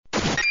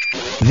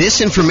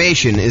This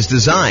information is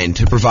designed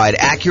to provide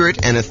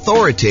accurate and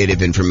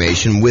authoritative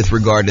information with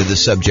regard to the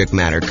subject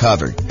matter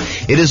covered.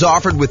 It is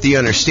offered with the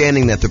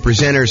understanding that the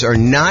presenters are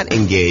not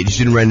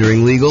engaged in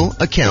rendering legal,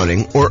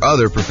 accounting, or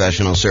other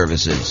professional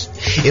services.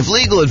 If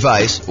legal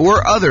advice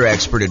or other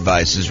expert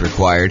advice is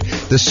required,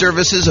 the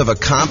services of a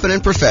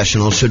competent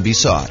professional should be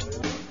sought.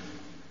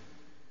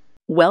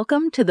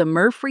 Welcome to the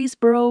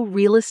Murfreesboro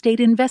Real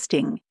Estate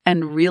Investing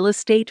and Real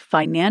Estate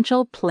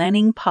Financial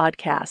Planning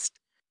Podcast.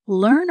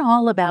 Learn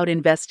all about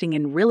investing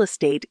in real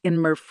estate in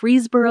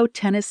Murfreesboro,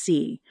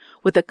 Tennessee,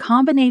 with a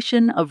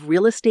combination of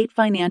real estate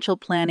financial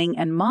planning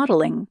and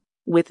modeling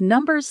with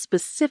numbers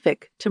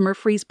specific to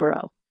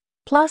Murfreesboro,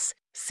 plus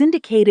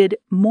syndicated,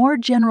 more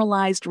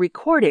generalized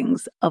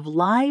recordings of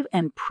live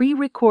and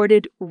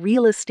pre-recorded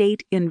real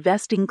estate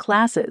investing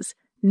classes,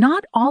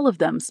 not all of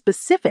them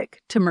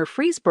specific to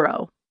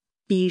Murfreesboro.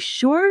 Be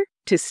sure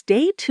to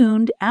stay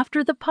tuned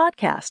after the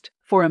podcast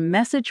for a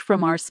message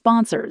from our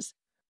sponsors.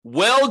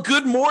 Well,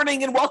 good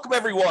morning and welcome,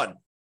 everyone.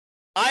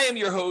 I am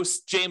your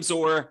host, James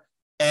Orr,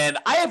 and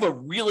I have a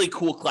really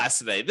cool class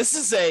today. This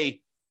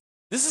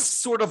is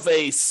sort of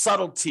a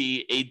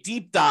subtlety, a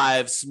deep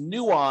dive, some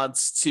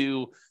nuance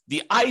to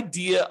the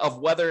idea of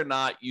whether or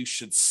not you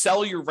should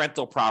sell your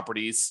rental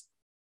properties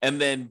and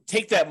then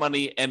take that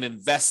money and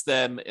invest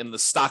them in the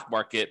stock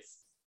market,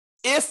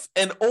 if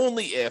and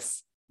only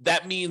if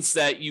that means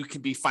that you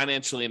can be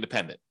financially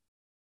independent.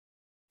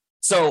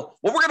 So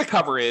what we're going to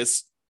cover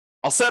is,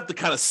 I'll set up the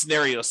kind of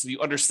scenario so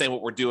you understand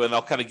what we're doing.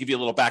 I'll kind of give you a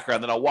little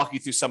background, then I'll walk you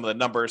through some of the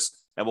numbers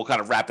and we'll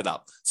kind of wrap it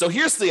up. So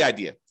here's the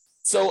idea.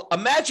 So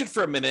imagine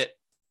for a minute,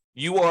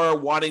 you are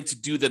wanting to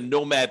do the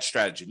nomad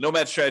strategy.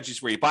 Nomad strategy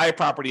is where you buy a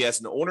property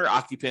as an owner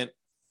occupant.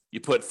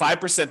 You put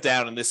 5%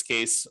 down in this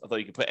case, although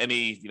you can put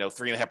any,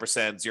 3.5%,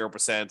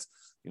 0%,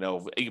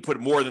 you can put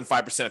more than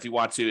 5% if you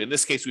want to. In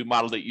this case, we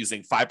modeled it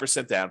using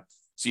 5% down.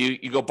 So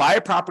you go buy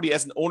a property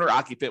as an owner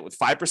occupant with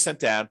 5%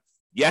 down.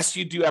 Yes,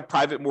 you do have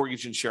private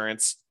mortgage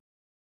insurance,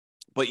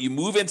 but you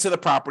move into the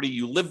property,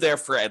 you live there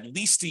for at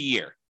least a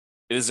year.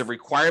 It is a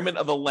requirement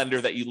of the lender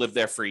that you live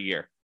there for a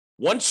year.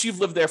 Once you've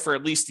lived there for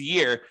at least a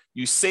year,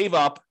 you save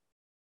up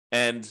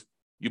and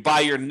you buy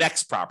your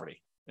next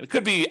property. And it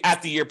could be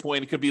at the year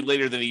point, it could be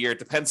later than a year. It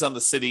depends on the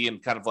city and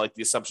kind of like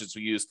the assumptions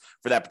we use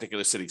for that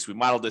particular city. So we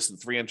modeled this in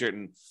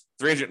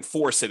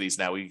 304 cities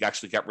now. We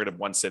actually got rid of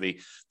one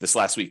city this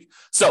last week.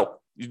 So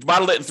you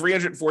modeled it in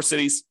 304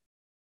 cities.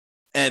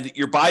 And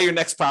you buy your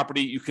next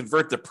property, you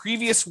convert the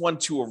previous one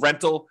to a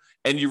rental,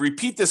 and you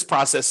repeat this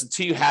process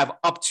until you have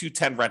up to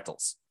 10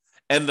 rentals.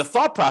 And the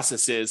thought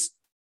process is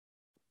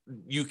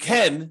you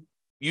can,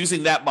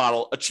 using that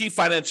model, achieve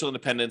financial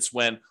independence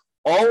when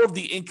all of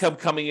the income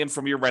coming in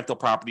from your rental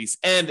properties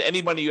and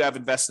any money you have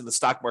invested in the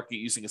stock market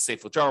using a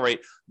safe withdrawal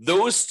rate,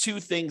 those two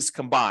things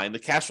combined, the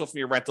cash flow from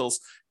your rentals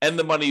and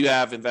the money you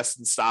have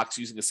invested in stocks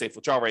using a safe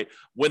withdrawal rate,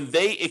 when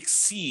they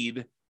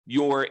exceed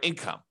your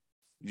income,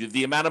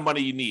 the amount of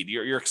money you need,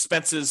 your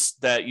expenses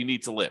that you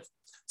need to live.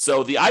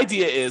 So the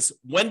idea is,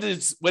 when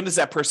does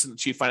that person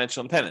achieve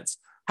financial independence?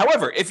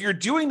 However, if you're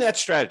doing that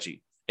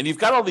strategy and you've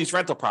got all these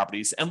rental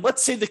properties, and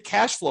let's say the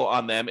cash flow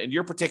on them in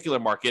your particular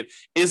market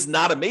is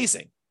not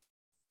amazing,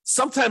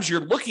 sometimes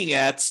you're looking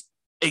at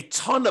a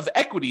ton of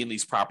equity in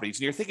these properties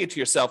and you're thinking to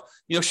yourself,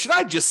 should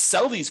I just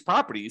sell these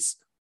properties,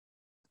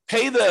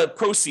 pay the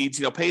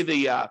proceeds, pay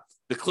the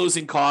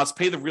closing costs,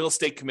 pay the real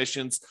estate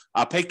commissions,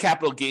 pay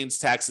capital gains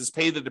taxes,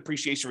 pay the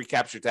depreciation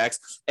recapture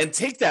tax, and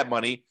take that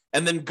money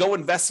and then go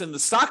invest in the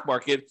stock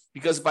market?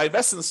 Because if I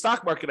invest in the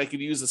stock market, I can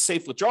use a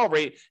safe withdrawal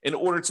rate in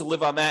order to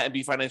live on that and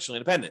be financially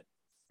independent.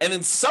 And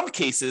in some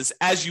cases,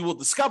 as you will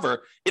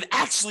discover, it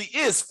actually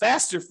is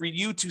faster for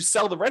you to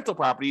sell the rental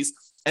properties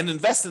and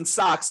invest in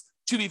stocks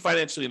to be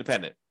financially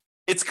independent.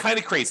 It's kind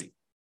of crazy.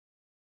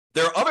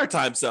 There are other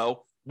times,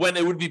 though, when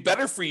it would be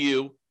better for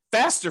you,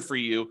 faster for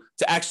you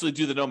to actually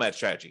do the nomad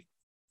strategy.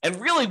 And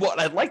really what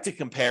I'd like to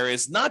compare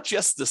is not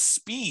just the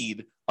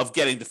speed of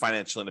getting to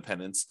financial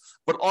independence,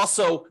 but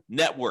also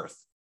net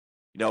worth.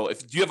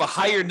 If you have a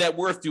higher net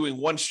worth doing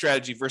one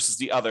strategy versus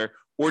the other,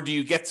 or do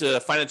you get to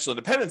financial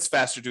independence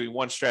faster doing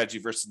one strategy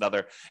versus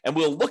another? And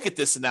we'll look at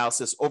this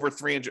analysis over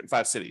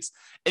 305 cities.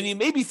 And you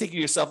may be thinking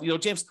to yourself,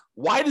 James,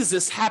 why does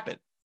this happen?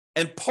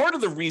 And part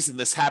of the reason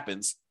this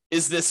happens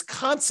is this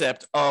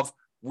concept of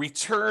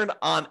return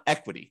on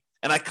equity.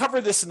 And I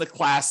covered this in the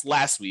class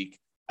last week.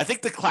 I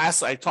think the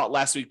class I taught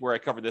last week where I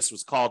covered this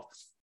was called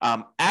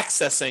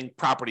Accessing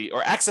Property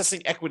or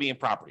Accessing Equity in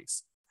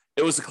Properties.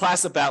 It was a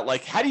class about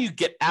how do you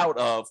get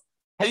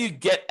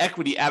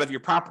equity out of your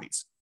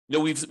properties?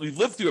 We've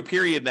lived through a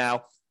period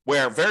now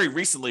where very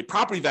recently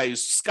property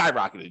values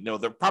skyrocketed.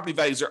 The property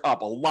values are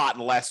up a lot in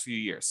the last few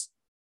years.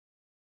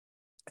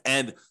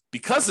 And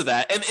because of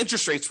that, and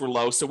interest rates were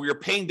low, so we were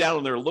paying down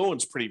on their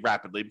loans pretty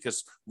rapidly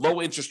because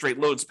low interest rate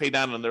loans pay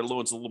down on their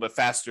loans a little bit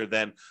faster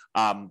than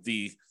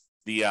the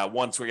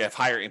ones where you have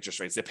higher interest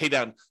rates. They pay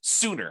down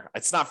sooner.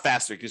 It's not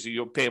faster because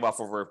you pay them off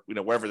over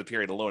wherever the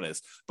period of loan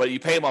is, but you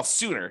pay them off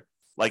sooner.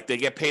 Like they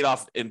get paid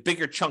off in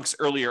bigger chunks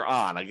earlier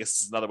on. I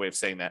guess is another way of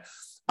saying that.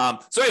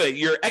 So anyway,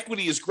 your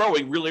equity is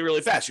growing really,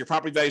 really fast. Your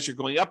property values are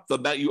going up. The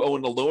amount you owe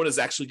in the loan is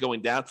actually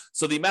going down.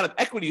 So the amount of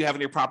equity you have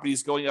in your property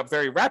is going up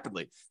very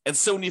rapidly. And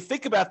so when you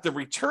think about the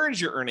returns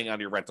you're earning on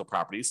your rental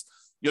properties,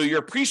 your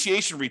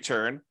appreciation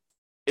return,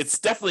 it's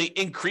definitely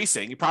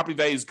increasing. Your property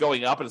value is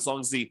going up. And as long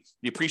as the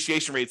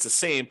appreciation rate is the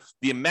same,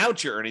 the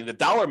amount you're earning, the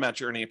dollar amount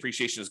you're earning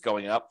appreciation is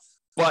going up.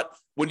 But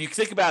when you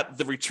think about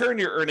the return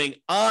you're earning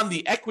on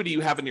the equity you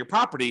have in your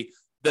property,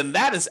 then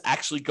that is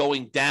actually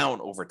going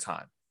down over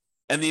time.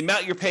 And the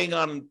amount you're paying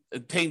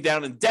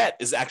down in debt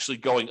is actually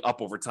going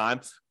up over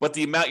time. But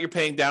the amount you're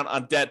paying down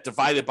on debt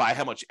divided by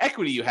how much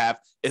equity you have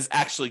is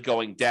actually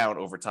going down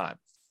over time.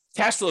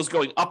 Cash flow is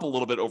going up a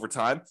little bit over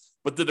time,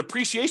 but the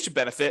depreciation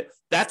benefit,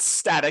 that's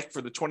static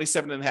for the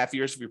 27 and a half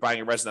years if you're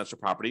buying a residential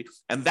property.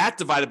 And that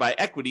divided by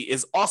equity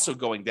is also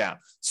going down.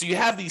 So you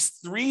have these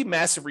three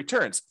massive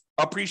returns: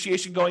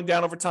 appreciation going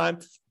down over time,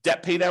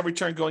 debt pay down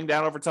return going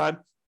down over time,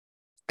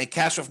 and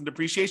cash flow from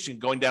depreciation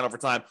going down over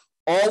time,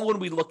 all when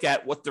we look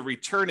at what the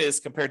return is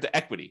compared to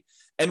equity.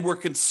 And we're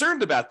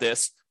concerned about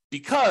this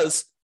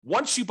because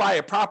once you buy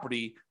a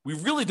property, we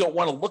really don't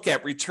want to look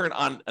at return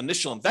on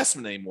initial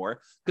investment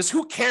anymore, because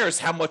who cares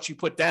how much you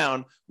put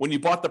down when you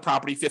bought the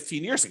property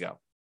 15 years ago?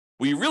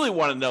 What you really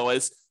want to know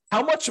is,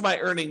 how much am I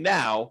earning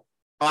now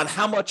on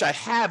how much I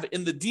have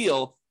in the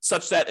deal,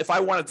 such that if I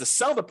wanted to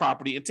sell the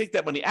property and take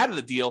that money out of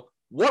the deal,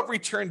 what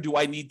return do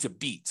I need to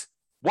beat?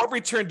 What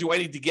return do I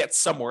need to get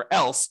somewhere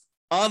else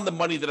on the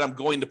money that I'm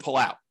going to pull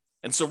out?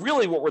 And so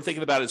really what we're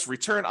thinking about is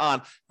return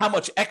on how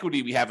much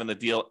equity we have in the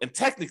deal. And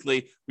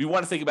technically, we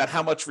want to think about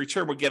how much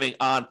return we're getting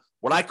on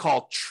what I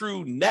call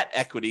true net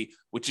equity,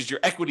 which is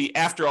your equity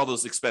after all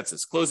those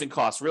expenses: closing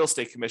costs, real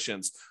estate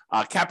commissions,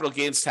 capital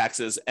gains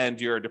taxes, and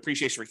your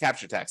depreciation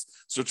recapture tax.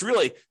 So it's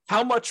really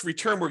how much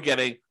return we're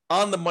getting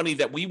on the money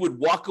that we would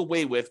walk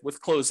away with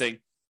closing,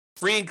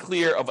 free and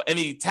clear of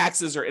any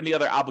taxes or any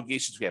other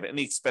obligations we have,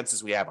 any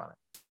expenses we have on it.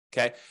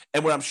 Okay.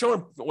 And what I'm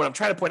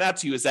trying to point out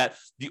to you is that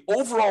the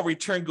overall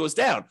return goes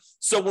down.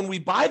 So when we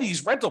buy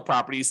these rental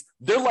properties,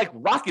 they're like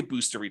rocket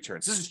booster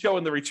returns. This is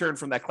showing the return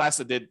from that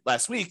class I did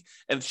last week,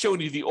 and it's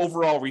showing you the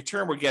overall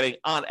return we're getting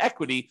on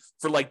equity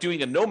for like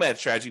doing a nomad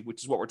strategy,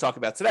 which is what we're talking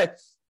about today.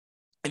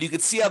 And you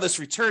can see how this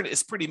return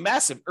is pretty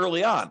massive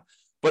early on.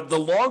 But the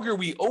longer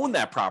we own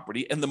that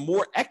property and the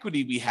more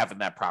equity we have in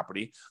that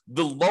property,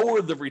 the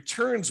lower the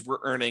returns we're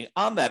earning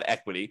on that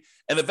equity.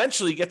 And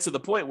eventually get to the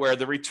point where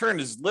the return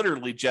is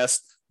literally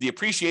just the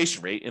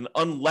appreciation rate, an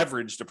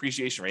unleveraged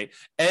appreciation rate,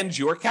 and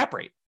your cap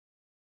rate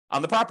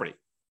on the property.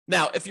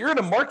 Now, if you're in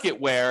a market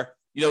where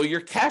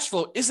your cash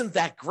flow isn't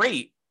that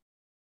great,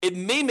 it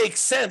may make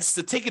sense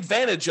to take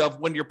advantage of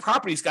when your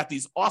property's got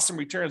these awesome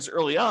returns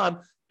early on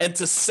and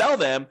to sell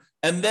them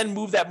and then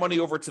move that money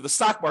over to the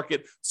stock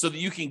market so that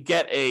you can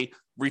get a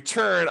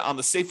return on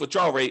the safe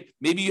withdrawal rate.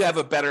 Maybe you have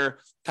a better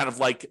kind of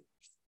like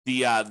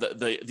the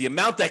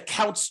amount that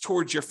counts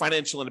towards your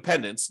financial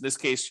independence. In this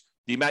case,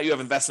 the amount you have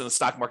invested in the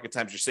stock market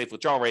times your safe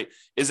withdrawal rate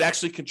is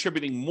actually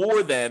contributing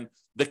more than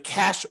the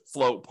cash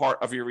flow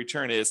part of your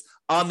return is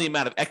on the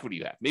amount of equity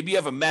you have. Maybe you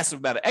have a massive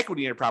amount of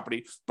equity in your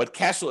property, but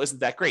cash flow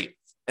isn't that great.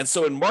 And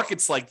so in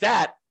markets like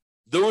that,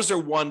 those are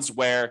ones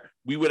where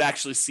we would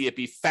actually see it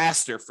be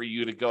faster for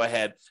you to go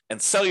ahead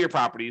and sell your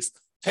properties,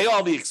 pay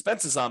all the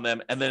expenses on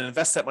them, and then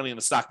invest that money in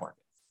the stock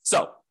market.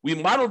 So we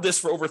modeled this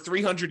for over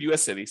 300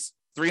 U.S. cities.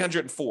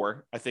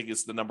 304, I think,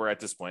 is the number at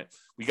this point.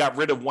 We got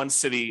rid of one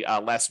city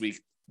last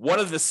week. One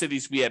of the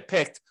cities we had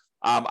picked,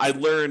 I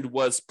learned,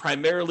 was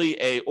primarily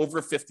a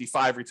over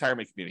 55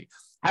 retirement community.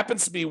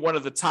 Happens to be one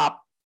of the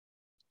top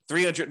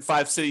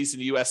 305 cities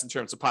in the U.S. in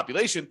terms of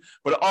population,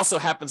 but it also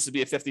happens to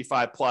be a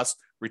 55 plus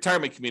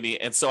retirement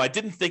community. And so I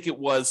didn't think it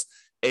was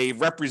a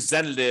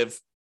representative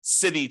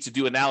city to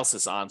do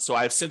analysis on. So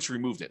I've since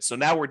removed it. So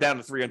now we're down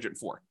to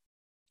 304.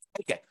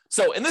 Okay.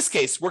 So in this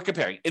case, we're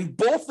comparing in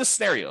both the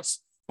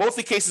scenarios, both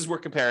the cases we're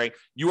comparing,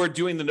 you are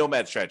doing the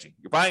nomad strategy.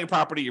 You're buying a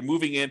property, you're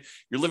moving in,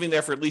 you're living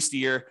there for at least a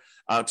year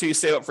until you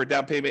save up for a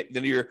down payment.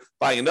 Then you're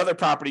buying another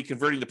property,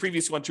 converting the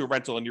previous one to a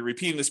rental, and you're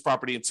repeating this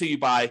property until you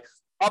buy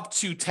up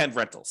to 10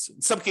 rentals.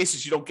 In some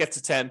cases, you don't get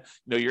to 10.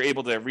 You're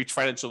able to reach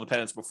financial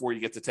independence before you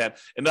get to 10.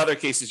 In other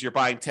cases, you're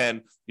buying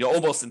 10,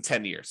 almost in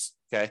 10 years.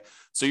 Okay.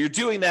 So you're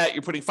doing that.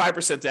 You're putting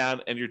 5%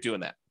 down and you're doing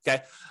that.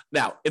 Okay.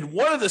 Now, in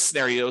one of the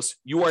scenarios,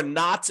 you are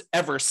not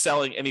ever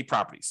selling any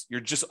properties.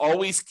 You're just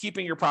always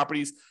keeping your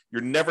properties.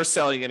 You're never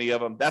selling any of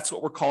them. That's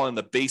what we're calling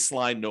the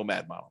baseline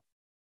nomad model.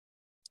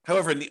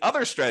 However, in the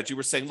other strategy,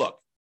 we're saying, look,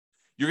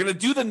 you're going to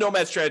do the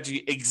nomad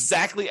strategy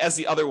exactly as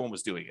the other one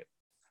was doing it.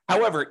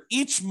 However,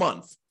 each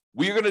month,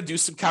 we're going to do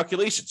some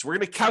calculations. We're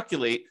going to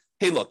calculate,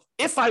 hey, look,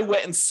 if I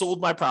went and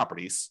sold my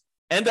properties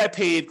and I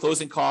paid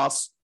closing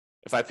costs,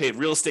 if I paid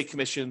real estate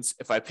commissions,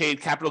 if I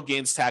paid capital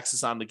gains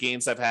taxes on the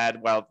gains I've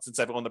had since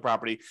I've owned the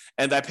property,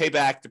 and I pay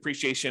back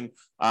depreciation,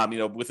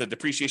 with a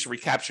depreciation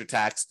recapture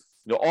tax,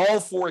 all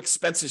 4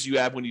 expenses you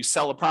have when you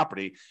sell a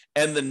property,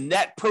 and the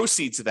net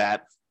proceeds of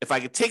that if I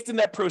could take the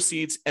net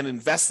proceeds and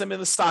invest them in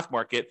the stock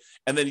market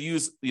and then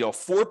use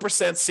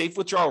 4% safe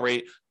withdrawal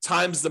rate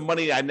times the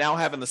money I now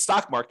have in the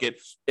stock market,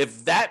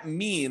 if that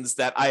means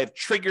that I have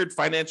triggered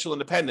financial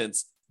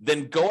independence,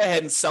 then go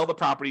ahead and sell the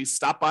properties,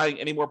 stop buying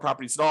any more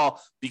properties at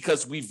all,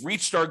 because we've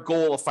reached our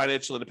goal of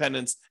financial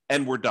independence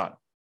and we're done.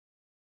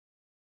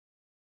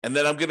 And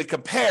then I'm going to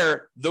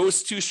compare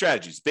those two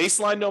strategies,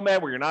 baseline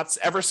Nomad, where you're not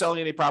ever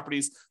selling any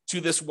properties, to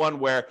this one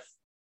where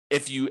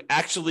if you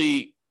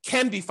actually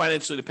can be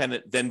financially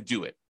independent, then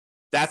do it.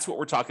 That's what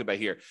we're talking about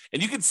here.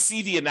 And you can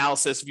see the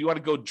analysis if you want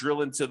to go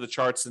drill into the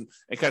charts and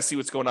kind of see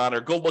what's going on, or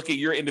go look at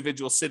your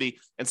individual city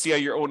and see how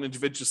your own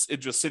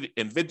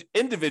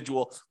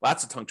individual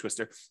lots of tongue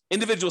twister,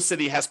 individual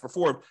city has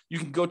performed. You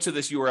can go to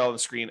this URL on the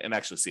screen and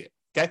actually see it.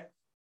 Okay.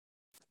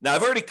 Now,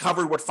 I've already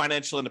covered what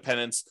financial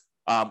independence.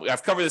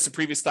 I've covered this in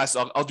previous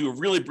classes. I'll do a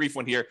really brief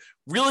one here.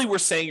 Really, we're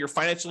saying you're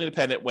financially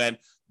independent when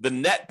the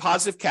net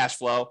positive cash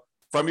flow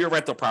from your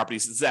rental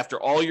properties is after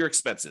all your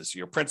expenses,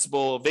 your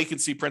principal,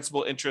 vacancy,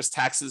 principal, interest,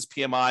 taxes,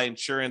 PMI,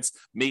 insurance,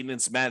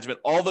 maintenance, management,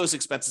 all those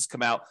expenses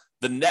come out.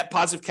 The net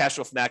positive cash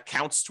flow from that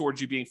counts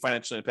towards you being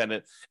financially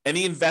independent.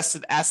 Any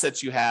invested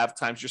assets you have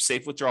times your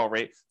safe withdrawal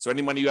rate. So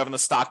any money you have in the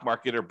stock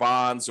market or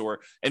bonds, or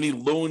any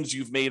loans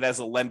you've made as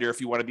a lender, if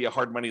you want to be a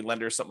hard money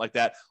lender or something like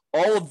that,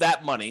 all of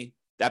that money,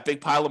 that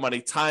big pile of money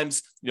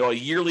times a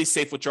yearly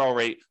safe withdrawal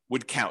rate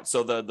would count.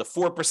 So the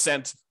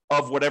 4%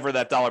 of whatever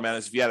that dollar amount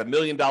is. If you had $1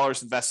 million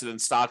invested in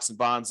stocks and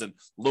bonds and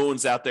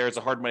loans out there as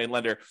a hard money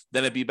lender,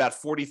 then it'd be about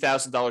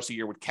 $40,000 a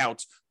year would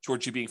count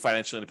towards you being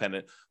financially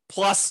independent.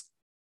 Plus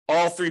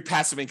all three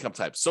passive income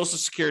types, Social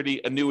Security,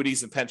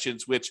 annuities, and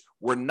pensions, which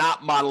we're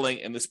not modeling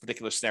in this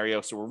particular scenario.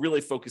 So we're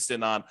really focused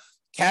in on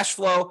cash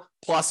flow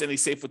plus any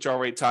safe withdrawal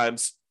rate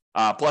times,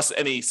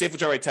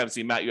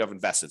 the amount you have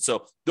invested.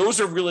 So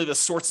those are really the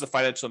sorts of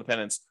financial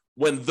independence.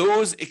 When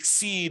those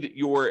exceed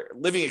your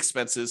living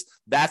expenses,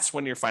 that's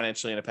when you're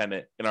financially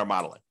independent in our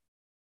modeling.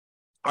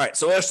 All right,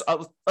 so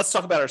let's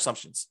talk about our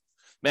assumptions.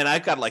 Man,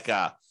 I've got like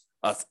a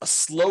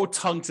slow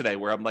tongue today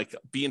where I'm like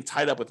being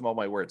tied up with all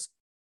my words.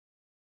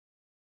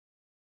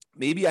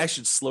 Maybe I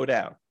should slow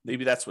down.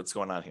 Maybe that's what's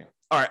going on here.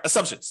 All right,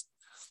 assumptions.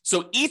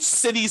 So each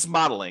city's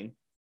modeling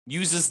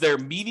uses their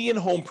median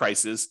home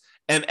prices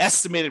and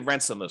estimated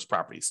rents on those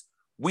properties.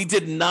 We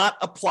did not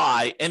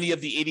apply any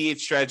of the 88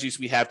 strategies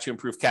we have to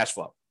improve cash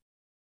flow.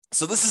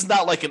 So this is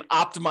not like an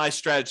optimized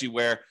strategy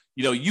where,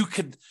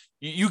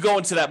 you go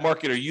into that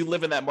market or you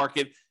live in that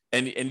market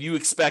and you're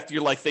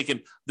like thinking,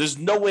 there's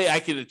no way I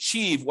can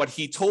achieve what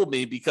he told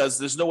me because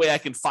there's no way I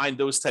can find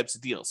those types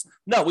of deals.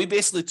 No, we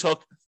basically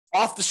took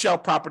off the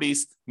shelf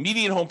properties,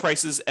 median home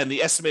prices, and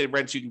the estimated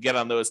rents you can get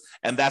on those.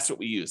 And that's what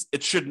we use.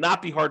 It should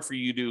not be hard for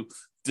you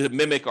to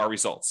mimic our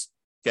results.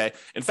 Okay.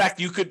 In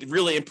fact, you could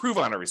really improve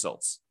on our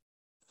results.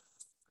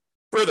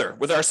 Further,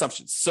 with our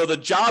assumptions. So the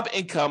job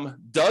income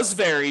does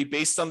vary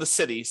based on the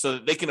city so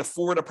that they can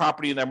afford a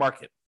property in their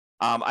market.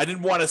 I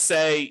didn't want to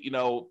say,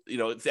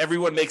 if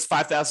everyone makes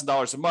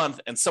 $5,000 a month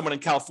and someone in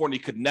California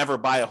could never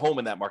buy a home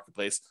in that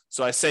marketplace.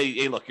 So I say,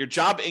 hey, look, your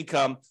job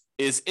income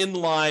is in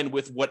line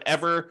with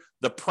whatever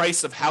the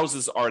price of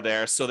houses are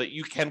there so that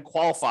you can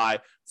qualify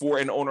for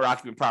an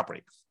owner-occupant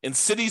property. In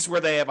cities where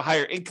they have a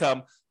higher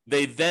income,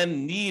 they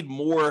then need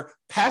more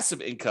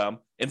passive income,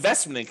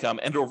 investment income,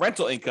 and or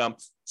rental income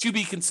to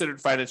be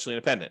considered financially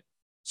independent.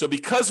 So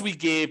because we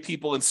gave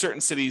people in certain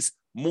cities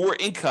more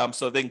income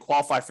so they can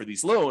qualify for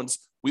these loans,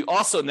 we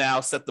also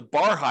now set the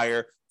bar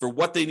higher for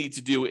what they need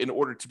to do in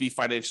order to be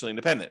financially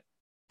independent.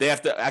 They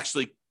have to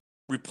actually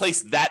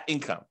replace that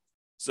income.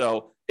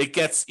 So it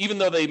gets, even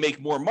though they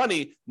make more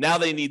money, now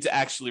they need to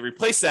actually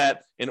replace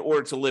that in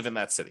order to live in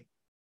that city.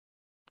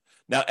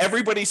 Now,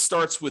 everybody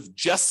starts with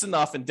just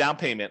enough in down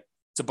payment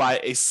to buy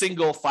a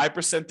single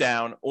 5%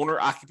 down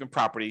owner-occupant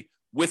property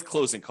with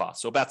closing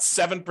costs. So about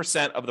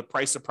 7% of the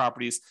price of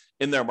properties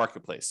in their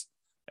marketplace.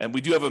 And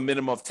we do have a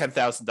minimum of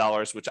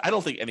 $10,000, which I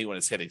don't think anyone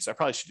is hitting. So I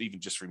probably should even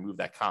just remove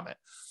that comment.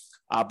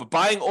 But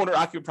buying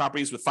owner-occupant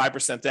properties with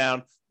 5%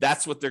 down,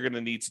 that's what they're going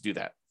to need to do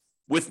that.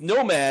 With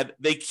Nomad,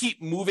 they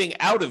keep moving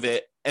out of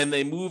it and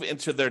they move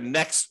into their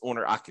next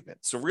owner-occupant.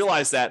 So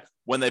realize that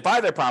when they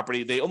buy their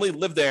property, they only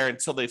live there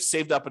until they've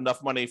saved up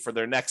enough money for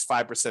their next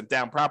 5%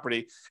 down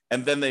property,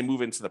 and then they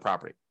move into the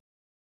property.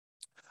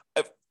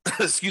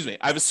 Excuse me.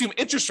 I've assumed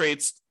interest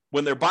rates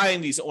when they're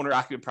buying these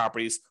owner-occupant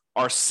properties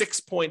are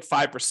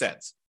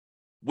 6.5%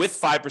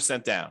 with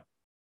 5% down.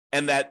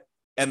 And that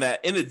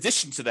in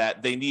addition to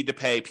that, they need to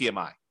pay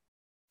PMI,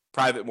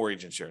 private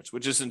mortgage insurance,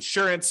 which is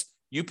insurance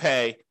you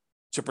pay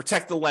to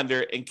protect the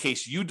lender in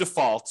case you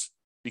default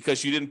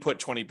because you didn't put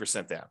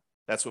 20% down.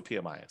 That's what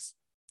PMI is.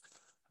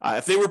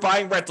 If they were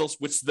buying rentals,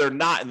 which they're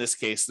not in this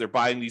case, they're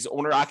buying these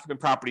owner-occupant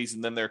properties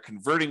and then they're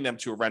converting them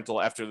to a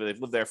rental after they've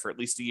lived there for at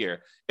least a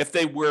year. If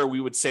they were, we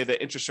would say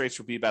that interest rates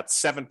would be about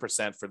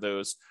 7% for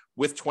those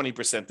with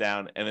 20%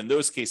 down. And in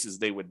those cases,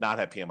 they would not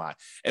have PMI.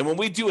 And when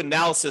we do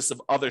analysis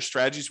of other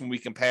strategies, when we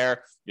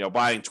compare,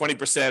 buying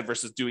 20%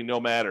 versus doing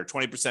Nomad, or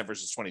 20%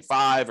 versus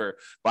 25, or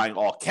buying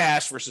all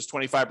cash versus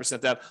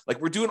 25% down, like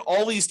we're doing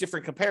all these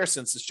different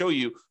comparisons to show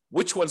you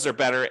which ones are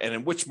better and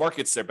in which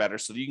markets they're better,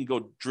 so that you can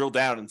go drill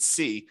down and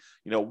see,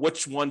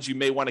 which ones you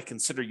may want to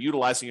consider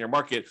utilizing in your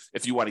market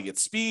if you want to get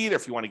speed or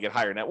if you want to get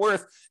higher net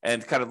worth,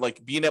 and kind of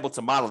like being able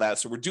to model that.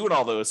 So we're doing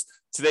all those.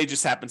 Today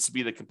just happens to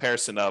be the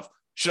comparison of,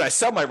 should I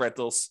sell my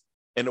rentals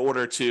in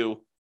order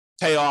to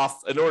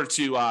invest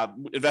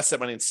that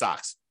money in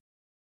stocks?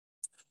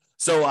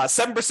 So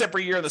 7% per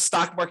year in the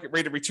stock market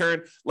rate of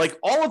return, like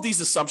all of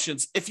these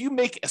assumptions, if you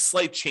make a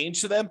slight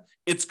change to them,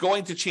 it's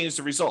going to change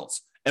the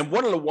results. And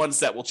one of the ones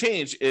that will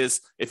change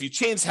is if you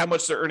change how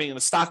much they're earning in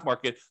the stock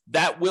market,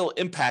 that will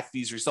impact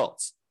these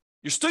results.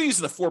 You're still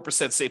using the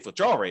 4% safe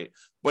withdrawal rate,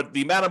 but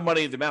the amount of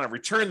money, the amount of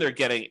return they're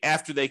getting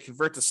after they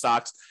convert to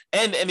stocks,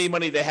 and any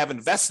money they have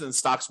invested in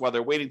stocks while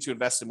they're waiting to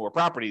invest in more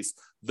properties,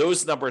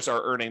 those numbers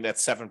are earning that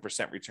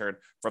 7% return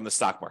from the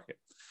stock market.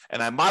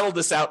 And I modeled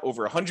this out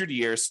over 100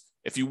 years.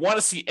 If you want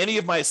to see any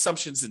of my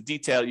assumptions in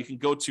detail, you can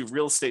go to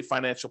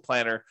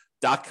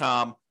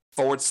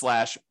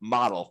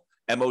realestatefinancialplanner.com/model,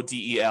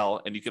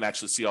 MODEL, and you can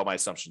actually see all my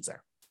assumptions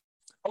there.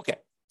 Okay,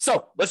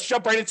 so let's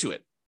jump right into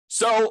it.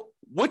 So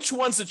which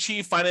ones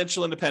achieve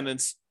financial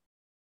independence?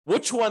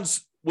 Which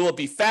ones will it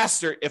be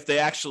faster if they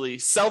actually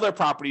sell their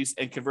properties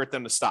and convert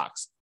them to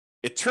stocks?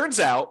 It turns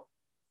out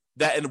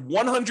that in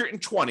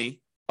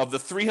 120 of the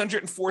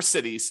 304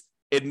 cities,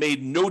 it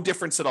made no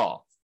difference at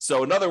all.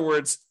 So in other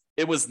words,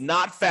 it was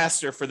not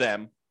faster for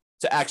them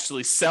to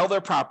actually sell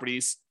their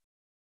properties,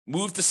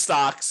 move to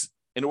stocks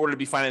in order to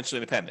be financially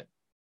independent.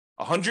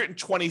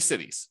 120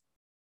 cities,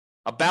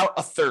 about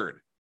a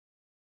third.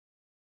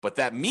 But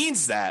that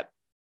means that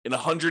in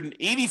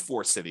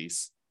 184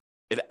 cities,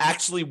 it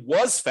actually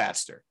was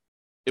faster.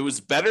 It was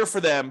better for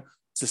them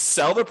to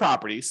sell their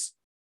properties,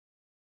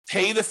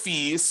 pay the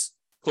fees,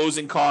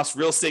 closing costs,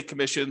 real estate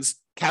commissions,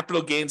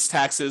 capital gains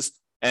taxes,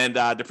 and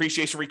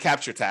depreciation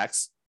recapture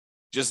tax.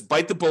 Just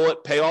bite the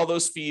bullet, pay all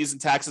those fees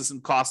and taxes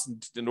and costs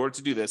in order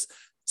to do this.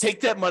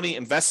 Take that money,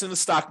 invest in the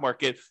stock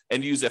market,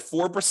 and use a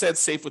 4%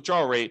 safe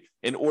withdrawal rate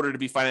in order to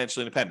be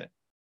financially independent.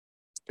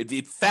 It'd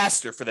be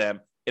faster for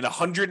them in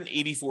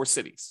 184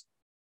 cities.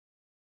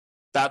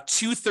 About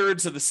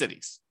 2/3 of the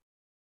cities.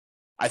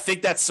 I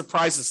think that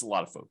surprises a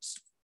lot of folks.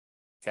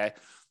 Okay.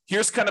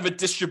 Here's kind of a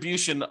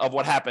distribution of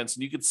what happens.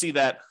 And you can see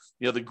that,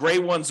 the gray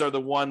ones are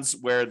the ones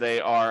where they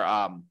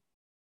are,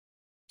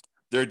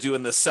 they're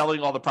doing the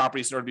selling all the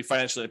properties in order to be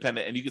financially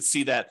independent. And you can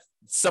see that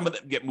some of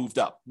them get moved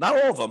up. Not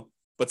all of them,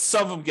 but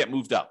some of them get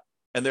moved up.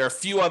 And there are a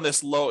few on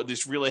this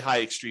really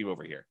high extreme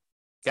over here.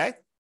 Okay.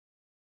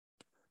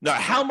 Now,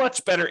 how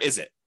much better is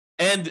it?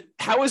 And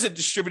how is it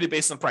distributed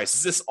based on price?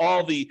 Is this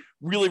all the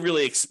really,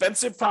 really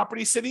expensive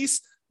property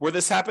cities where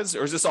this happens?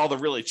 Or is this all the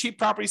really cheap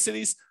property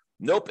cities?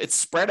 Nope, it's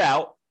spread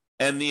out.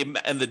 And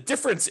the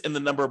difference in the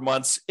number of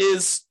months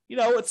is,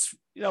 it's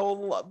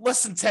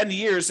less than 10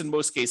 years in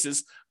most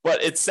cases,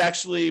 but it's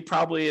actually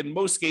probably in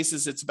most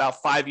cases, it's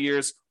about 5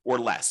 years or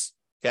less.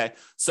 Okay.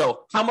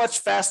 So how much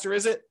faster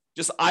is it?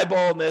 Just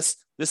eyeballing this.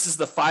 This is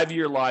the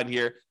 5-year line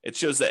here. It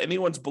shows that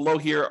anyone's below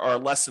here are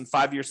less than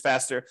 5 years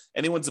faster.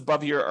 Anyone's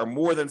above here are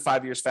more than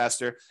 5 years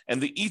faster.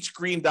 And each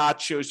green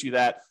dot shows you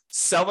that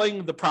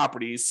selling the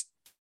properties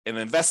and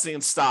investing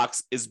in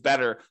stocks is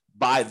better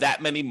by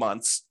that many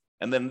months.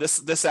 And then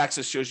this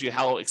axis shows you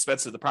how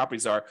expensive the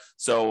properties are.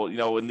 So,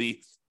 in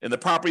the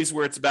properties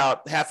where it's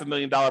about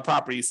 $500,000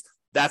 properties,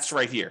 that's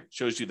right here,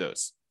 shows you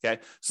those. Okay.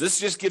 So this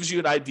just gives you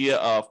an idea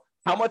of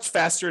how much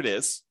faster it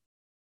is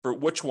for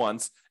which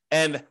ones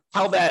and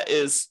how that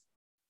is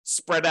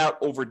spread out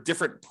over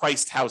different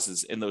priced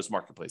houses in those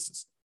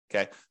marketplaces.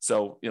 Okay.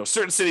 So,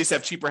 certain cities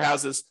have cheaper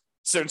houses,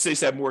 certain cities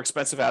have more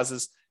expensive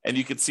houses, and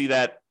you can see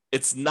that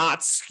it's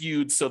not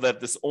skewed so that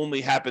this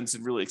only happens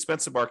in really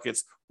expensive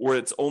markets, or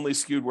it's only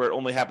skewed where it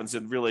only happens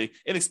in really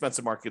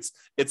inexpensive markets.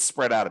 It's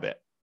spread out a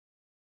bit.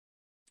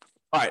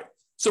 All right.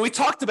 So we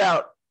talked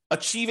about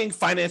achieving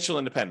financial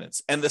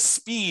independence and the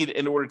speed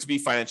in order to be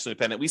financially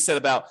independent. We said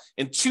about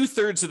in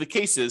 2/3 of the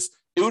cases,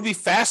 it would be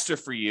faster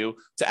for you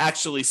to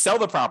actually sell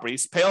the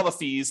properties, pay all the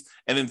fees,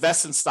 and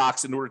invest in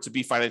stocks in order to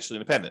be financially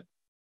independent.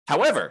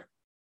 However,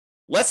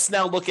 let's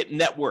now look at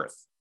net worth,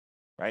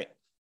 right?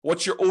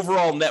 What's your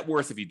overall net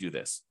worth if you do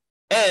this?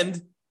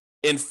 And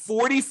in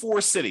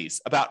 44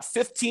 cities, about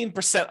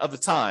 15% of the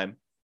time,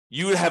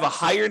 you would have a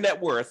higher net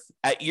worth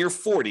at year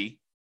 40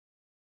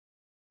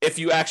 if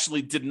you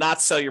actually did not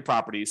sell your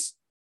properties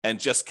and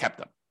just kept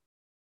them.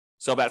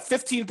 So about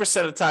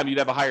 15% of the time, you'd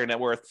have a higher net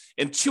worth.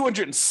 In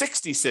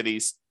 260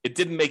 cities, it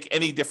didn't make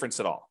any difference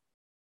at all.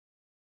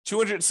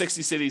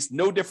 260 cities,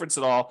 no difference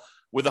at all.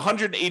 With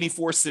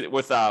 184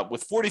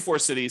 with 44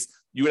 cities,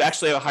 you would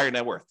actually have a higher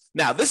net worth.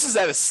 Now, this is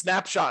at a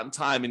snapshot in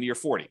time in year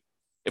 40.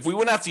 If we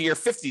went out to year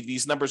 50,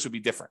 these numbers would be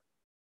different,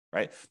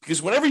 right?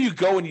 Because whenever you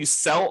go and you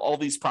sell all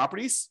these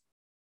properties,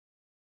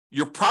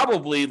 you're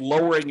probably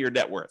lowering your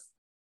net worth.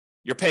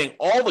 You're paying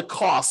all the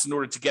costs in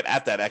order to get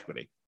at that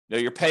equity.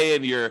 You're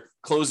paying your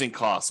closing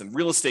costs and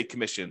real estate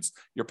commissions.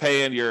 You're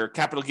paying your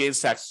capital gains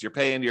taxes. You're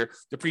paying your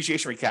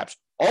depreciation recaps.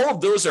 All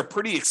of those are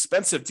pretty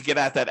expensive to get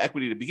at that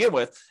equity to begin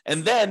with.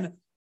 And then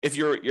if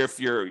you're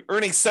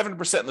earning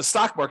 7% in the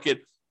stock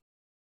market,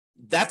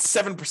 that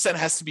 7%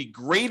 has to be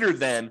greater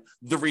than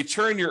the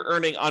return you're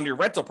earning on your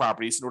rental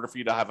properties in order for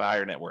you to have a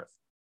higher net worth,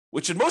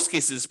 which in most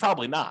cases is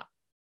probably not.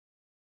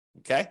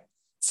 Okay.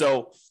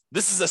 So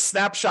this is a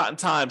snapshot in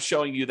time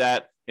showing you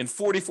that in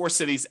 44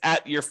 cities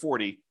at year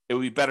 40, it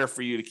would be better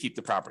for you to keep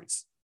the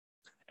properties.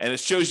 And it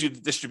shows you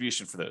the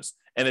distribution for those.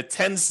 And it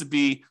tends to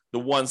be the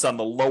ones on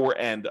the lower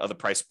end of the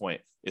price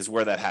point is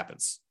where that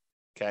happens.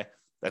 Okay.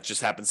 That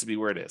just happens to be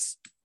where it is.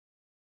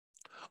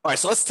 All right.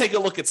 So let's take a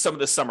look at some of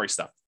the summary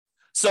stuff.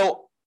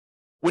 So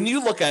when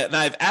you look at it, and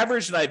I have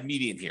average and I have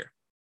median here.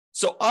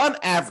 So on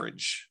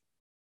average,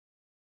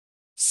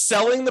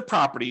 selling the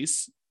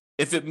properties,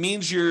 if it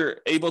means you're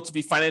able to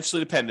be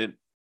financially independent,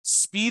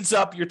 speeds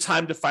up your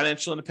time to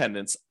financial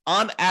independence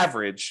on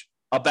average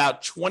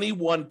about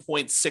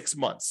 21.6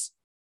 months,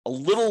 a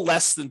little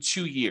less than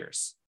 2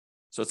 years.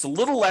 So it's a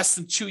little less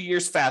than 2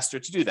 years faster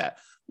to do that.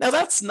 Now,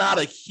 that's not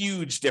a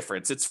huge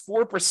difference. It's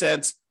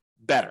 4%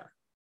 better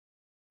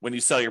when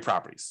you sell your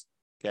properties,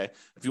 okay?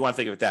 If you want to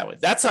think of it that way.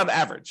 That's on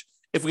average.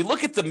 If we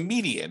look at the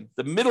median,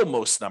 the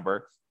middlemost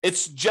number,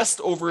 it's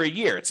just over a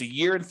year. It's a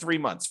year and 3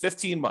 months,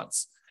 15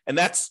 months. And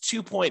that's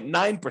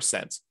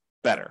 2.9%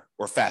 better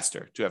or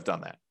faster to have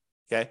done that,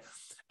 okay?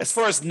 As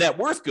far as net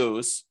worth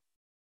goes,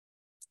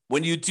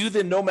 when you do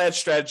the nomad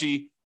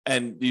strategy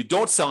and you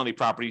don't sell any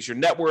properties, your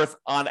net worth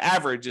on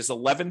average is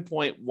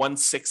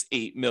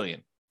 $11.168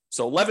 million.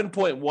 So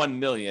 $11.1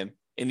 million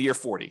in year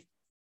 40.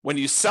 When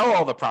you sell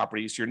all the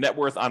properties, your net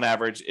worth on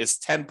average is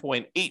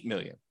 $10.8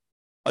 million,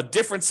 a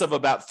difference of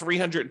about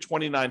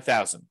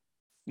 $329,000.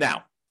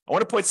 Now, I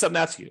want to point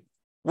something out to you.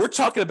 We're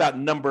talking about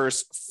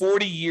numbers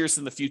 40 years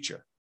in the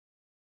future.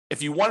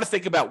 If you want to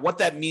think about what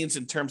that means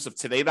in terms of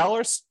today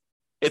dollars,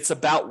 it's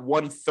about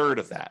 1/3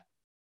 of that.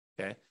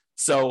 Okay.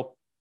 So,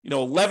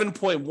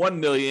 11.1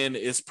 million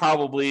is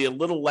probably a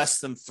little less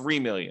than 3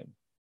 million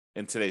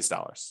in today's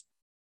dollars.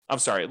 I'm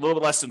sorry, a little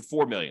bit less than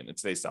 4 million in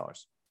today's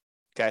dollars.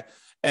 Okay.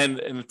 And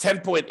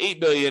 10.8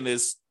 million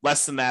is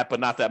less than that, but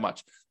not that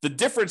much. The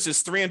difference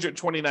is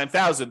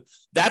 329,000.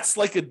 That's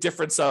like a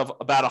difference of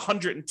about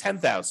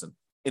 110,000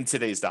 in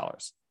today's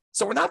dollars.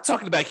 So we're not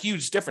talking about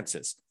huge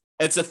differences.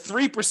 It's a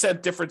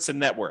 3% difference in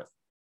net worth.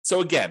 So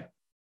again,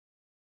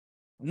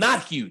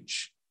 not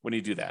huge when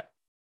you do that.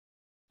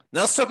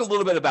 Now let's talk a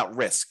little bit about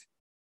risk.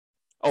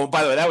 Oh,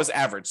 by the way, that was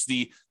average.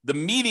 The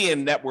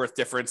median net worth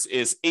difference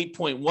is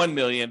 8.1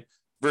 million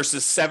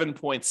versus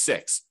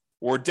 7.6,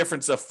 or a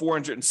difference of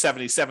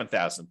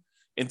 477,000.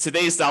 In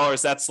today's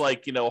dollars, that's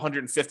like,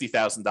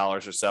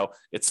 $150,000 or so.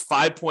 It's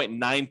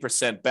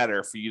 5.9%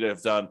 better for you to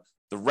have done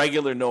the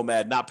regular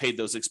nomad, not paid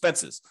those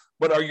expenses.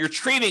 But you're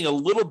trading a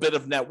little bit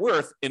of net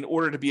worth in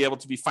order to be able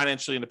to be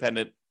financially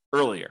independent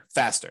earlier,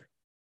 faster.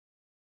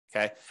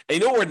 Okay.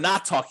 And what we're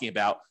not talking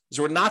about is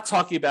we're not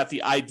talking about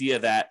the idea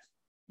that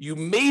you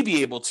may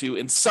be able to,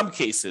 in some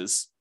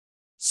cases,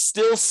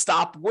 still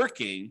stop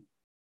working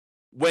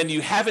when you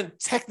haven't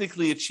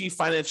technically achieved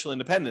financial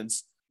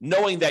independence,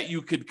 knowing that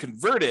you could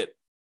convert it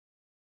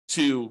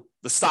to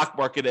the stock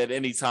market at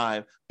any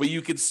time, but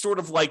you could sort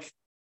of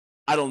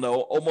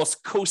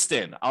almost coast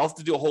in. I'll have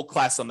to do a whole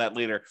class on that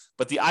later.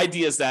 But the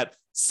idea is that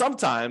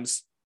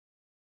sometimes,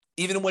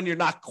 even when you're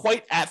not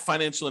quite at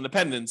financial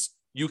independence,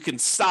 you can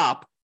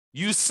stop,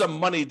 use some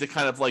money to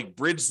kind of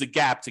bridge the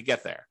gap to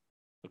get there.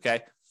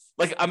 Okay.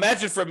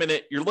 Imagine for a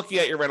minute, you're looking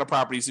at your rental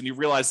properties and you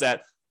realize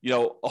that,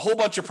 a whole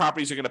bunch of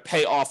properties are going to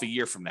pay off a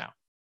year from now,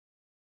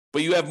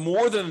 but you have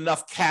more than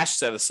enough cash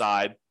set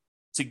aside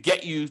to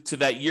get you to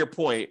that year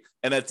point.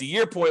 And at the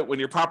year point, when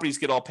your properties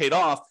get all paid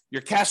off,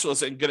 your cash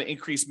flows are going to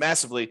increase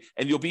massively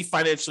and you'll be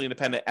financially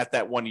independent at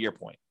that 1 year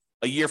point,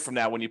 a year from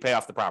now when you pay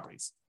off the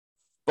properties.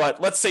 But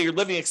let's say your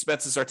living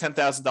expenses are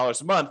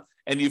 $10,000 a month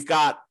and you've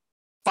got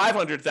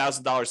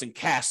 $500,000 in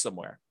cash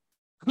somewhere.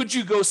 Could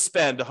you go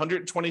spend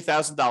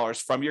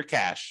 $120,000 from your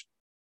cash,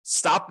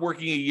 stop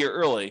working a year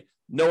early,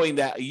 knowing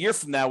that a year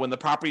from now when the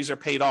properties are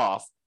paid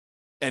off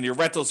and your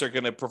rentals are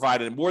going to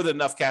provide more than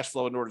enough cash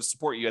flow in order to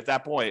support you at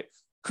that point,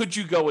 could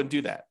you go and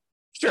do that?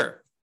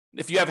 Sure.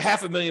 If you have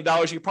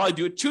 $500,000, you could probably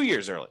do it 2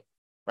 years early,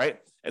 right?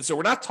 And so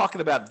we're not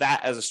talking about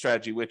that as a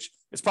strategy, which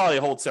is probably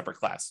a whole separate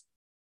class.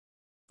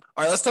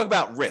 All right, let's talk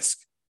about risk.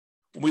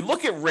 When we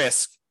look at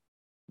risk,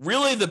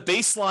 really the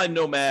baseline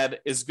nomad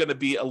is going to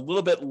be a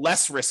little bit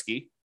less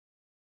risky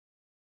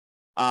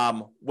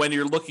when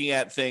you're looking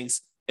at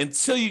things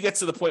until you get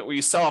to the point where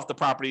you sell off the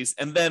properties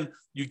and then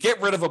you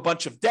get rid of a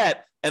bunch of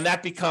debt, and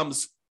that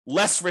becomes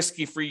less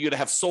risky for you to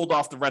have sold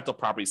off the rental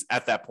properties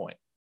at that point.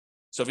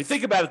 So if you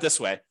think about it this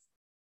way,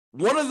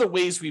 one of the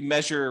ways we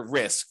measure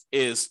risk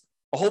is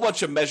a whole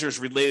bunch of measures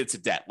related to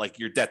debt, like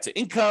your debt to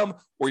income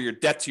or your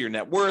debt to your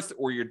net worth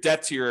or your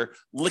debt to your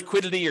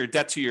liquidity or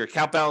debt to your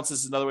account balance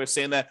is another way of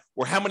saying that,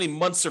 or how many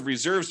months of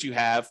reserves you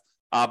have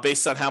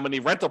based on how many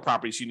rental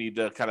properties you need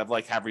to kind of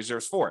have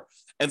reserves for.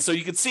 And so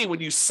you can see when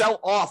you sell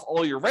off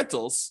all your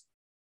rentals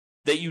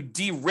that you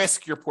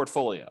de-risk your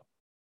portfolio.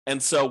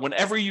 And so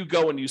whenever you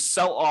go and you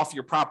sell off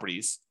your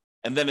properties,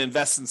 and then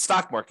invest in the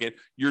stock market,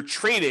 you're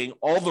trading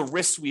all the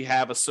risks we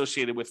have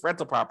associated with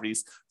rental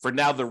properties for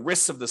now the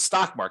risks of the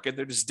stock market.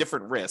 They're just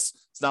different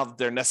risks. It's not that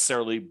they're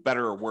necessarily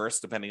better or worse,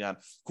 depending on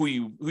who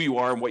you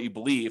are and what you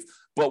believe.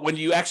 But when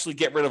you actually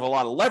get rid of a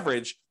lot of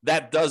leverage,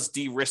 that does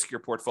de-risk your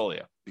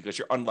portfolio because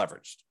you're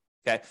unleveraged.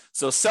 Okay.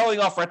 So selling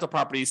off rental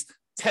properties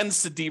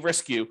tends to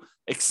de-risk you,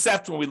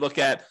 except when we look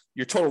at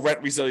your total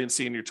rent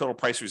resiliency and your total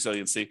price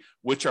resiliency,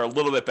 which are a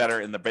little bit better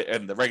in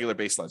the regular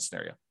baseline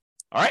scenario.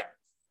 All right.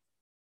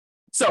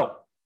 So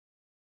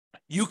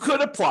you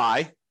could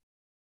apply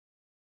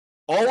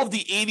all of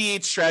the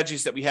 88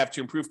 strategies that we have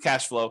to improve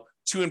cash flow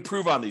to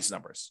improve on these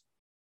numbers.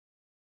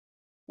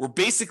 We're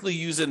basically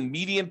using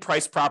median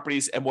price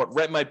properties and what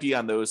rent might be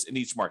on those in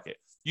each market.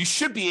 You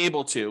should be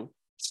able to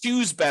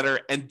choose better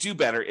and do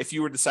better if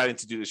you were deciding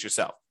to do this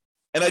yourself.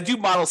 And I do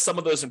model some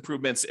of those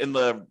improvements in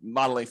the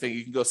modeling thing.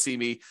 You can go see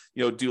me,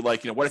 do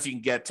like, what if you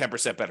can get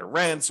 10% better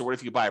rents, or what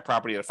if you buy a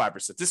property at a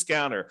 5%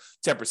 discount or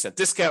 10%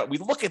 discount? We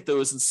look at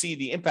those and see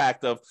the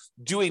impact of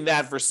doing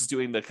that versus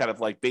doing the kind of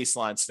like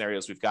baseline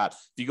scenarios we've got. If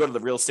you go to the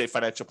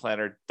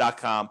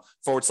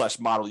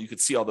realestatefinancialplanner.com/model, you can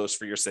see all those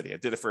for your city. I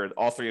did it for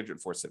all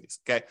 304 cities.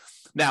 Okay.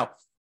 Now,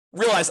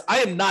 realize I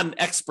am not an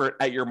expert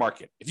at your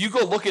market. If you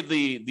go look at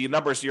the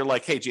numbers and you're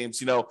like, hey,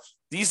 James,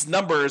 these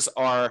numbers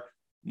are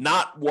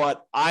not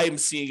what I'm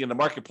seeing in the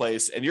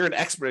marketplace, and you're an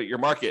expert at your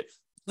market,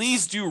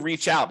 please do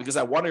reach out because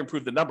I want to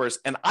improve the numbers.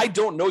 And I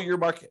don't know your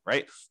market,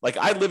 right? Like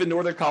I live in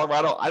Northern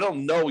Colorado. I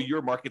don't know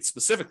your market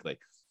specifically,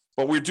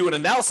 but we're doing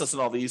analysis on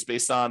all these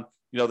based on,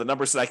 the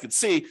numbers that I could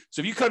see.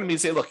 So if you come to me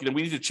and say, look, we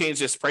need to change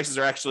this. Prices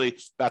are actually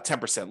about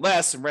 10%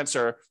 less and rents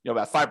are,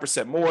 about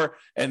 5% more.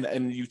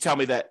 And you tell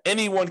me that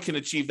anyone can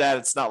achieve that.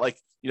 It's not like,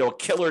 a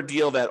killer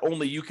deal that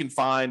only you can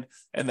find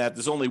and that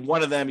there's only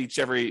one of them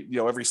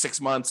every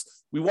 6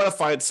 months. We want to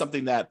find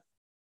something that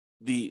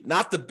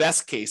not the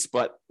best case,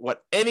 but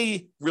what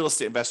any real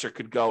estate investor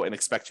could go and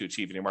expect to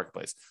achieve in your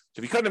marketplace. So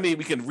if you come to me,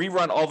 we can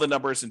rerun all the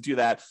numbers and do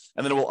that.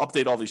 And then we'll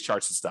update all these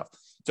charts and stuff.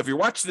 So if you're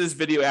watching this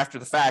video after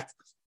the fact,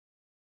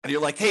 and you're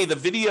like, hey,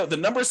 the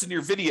numbers in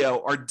your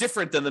video are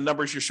different than the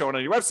numbers you're showing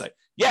on your website.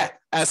 Yeah,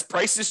 as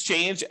prices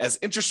change, as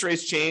interest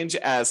rates change,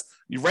 as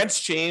your rents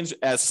change,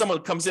 as someone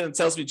comes in and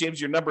tells me, James,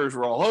 your numbers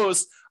were all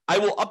hosed, I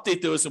will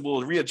update those and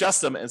we'll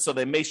readjust them. And so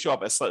they may show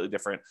up as slightly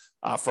different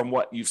from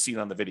what you've seen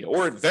on the video,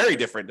 or very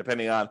different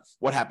depending on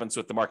what happens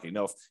with the market.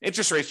 If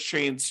interest rates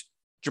change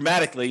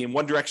dramatically in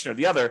one direction or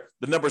the other,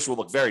 the numbers will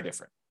look very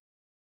different.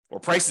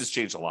 Or prices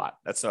change a lot.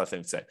 That's another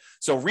thing to say.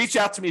 So reach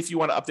out to me if you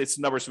want to update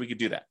some numbers so we can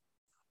do that.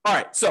 All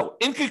right. So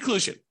in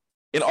conclusion,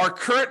 in our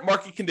current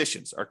market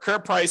conditions, our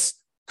current price,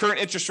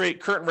 current interest rate,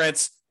 current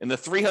rents in the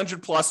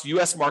 300 plus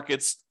US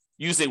markets,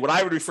 using what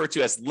I would refer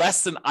to as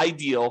less than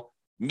ideal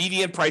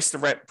median price to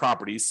rent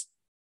properties,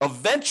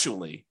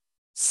 eventually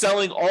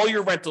selling all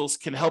your rentals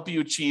can help you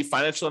achieve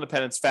financial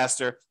independence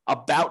faster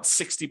about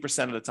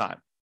 60% of the time.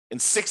 In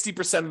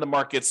 60% of the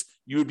markets,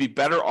 you would be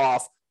better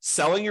off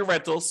selling your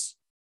rentals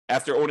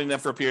after owning them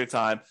for a period of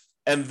time,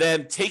 and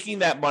then taking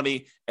that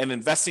money and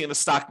investing in the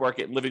stock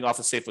market and living off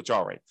a safe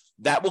withdrawal rate.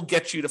 That will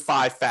get you to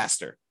 5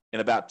 faster in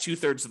about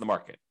 2/3 of the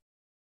market,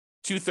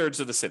 2/3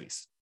 of the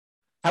cities.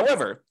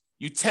 However,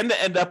 you tend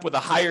to end up with a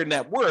higher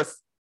net worth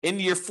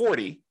in year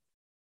 40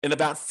 in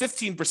about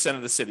 15%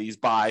 of the cities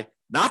by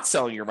not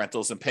selling your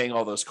rentals and paying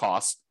all those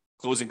costs,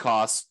 closing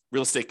costs,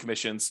 real estate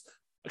commissions,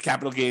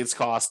 capital gains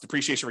costs,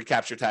 depreciation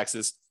recapture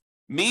taxes,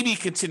 maybe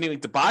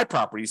continuing to buy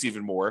properties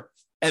even more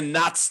and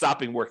not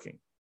stopping working.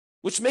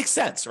 Which makes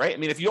sense, right? I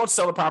mean, if you don't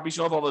sell the properties,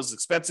 you don't have all those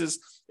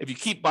expenses. If you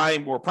keep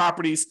buying more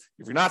properties,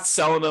 if you're not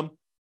selling them,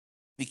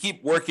 you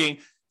keep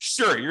working,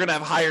 sure, you're going to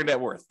have higher net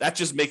worth. That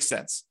just makes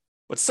sense.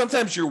 But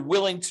sometimes you're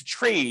willing to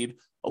trade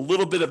a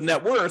little bit of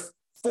net worth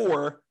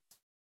for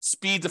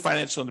speed to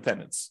financial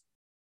independence.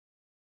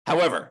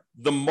 However,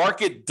 the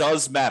market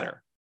does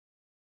matter.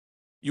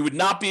 You would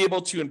not be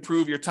able to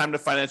improve your time to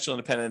financial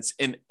independence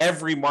in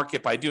every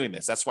market by doing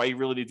this. That's why you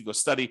really need to go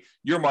study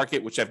your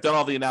market, which I've done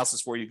all the analysis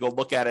for you. Go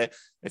look at it.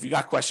 If you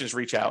got questions,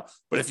 reach out.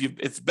 But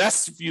it's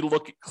best if you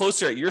look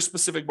closer at your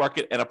specific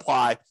market and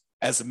apply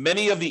as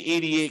many of the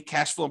 88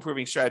 cash flow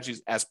improving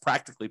strategies as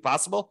practically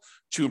possible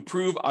to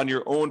improve on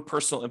your own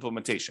personal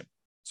implementation.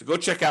 So go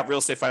check out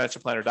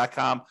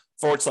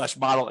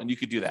realestatefinancialplanner.com/model, and you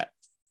could do that.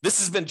 This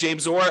has been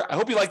James Orr. I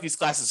hope you like these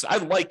classes. I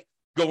like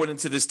going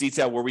into this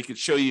detail where we could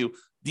show you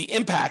the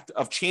impact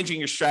of changing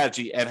your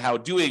strategy and how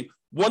doing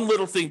one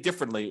little thing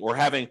differently or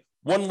having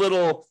one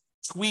little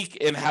tweak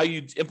in how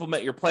you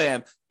implement your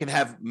plan can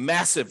have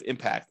massive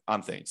impact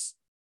on things,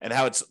 and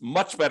how it's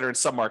much better in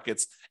some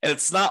markets. And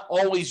it's not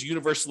always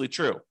universally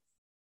true,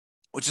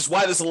 which is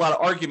why there's a lot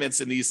of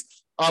arguments in these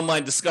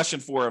online discussion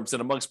forums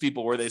and amongst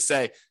people where they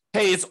say,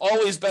 hey, it's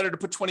always better to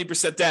put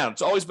 20% down.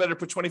 It's always better to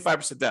put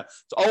 25% down.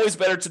 It's always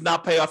better to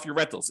not pay off your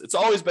rentals. It's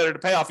always better to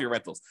pay off your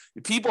rentals.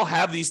 People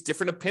have these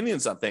different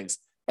opinions on things.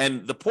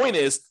 And the point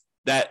is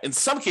that in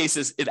some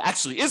cases, it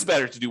actually is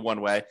better to do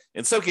one way.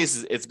 In some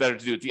cases, it's better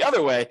to do it the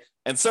other way.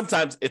 And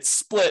sometimes it's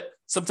split.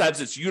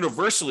 Sometimes it's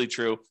universally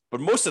true,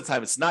 but most of the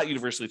time it's not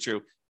universally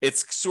true.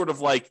 It's sort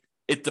of like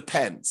It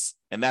depends.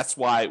 And that's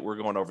why we're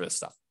going over this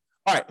stuff.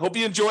 All right. Hope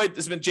you enjoyed.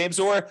 This has been James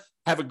Orr.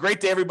 Have a great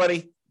day,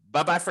 everybody.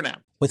 Bye-bye for now.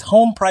 With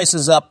home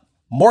prices up,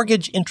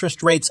 mortgage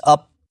interest rates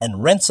up,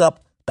 and rents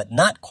up, but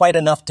not quite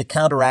enough to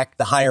counteract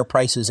the higher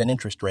prices and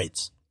interest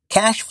rates,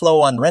 cash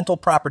flow on rental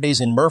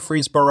properties in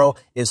Murfreesboro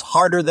is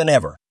harder than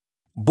ever.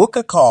 Book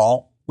a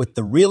call with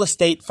the Real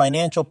Estate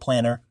Financial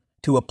Planner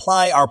to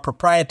apply our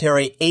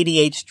proprietary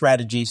 88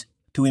 strategies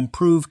to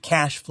improve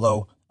cash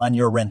flow on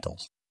your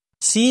rentals.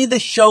 See the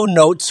show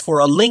notes for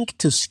a link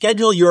to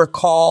schedule your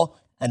call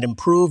and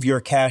improve your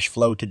cash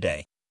flow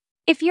today.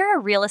 If you're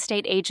a real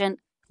estate agent,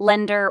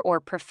 lender, or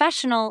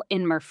professional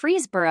in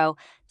Murfreesboro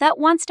that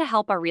wants to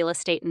help our real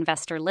estate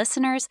investor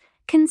listeners,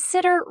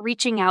 consider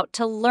reaching out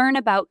to learn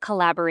about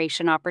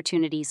collaboration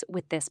opportunities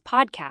with this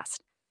podcast.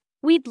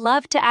 We'd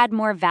love to add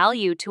more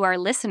value to our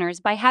listeners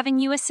by having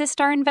you assist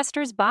our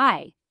investors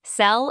buy,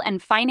 sell,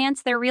 and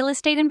finance their real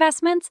estate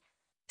investments.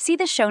 See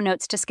the show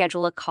notes to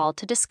schedule a call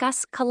to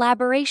discuss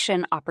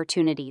collaboration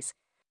opportunities.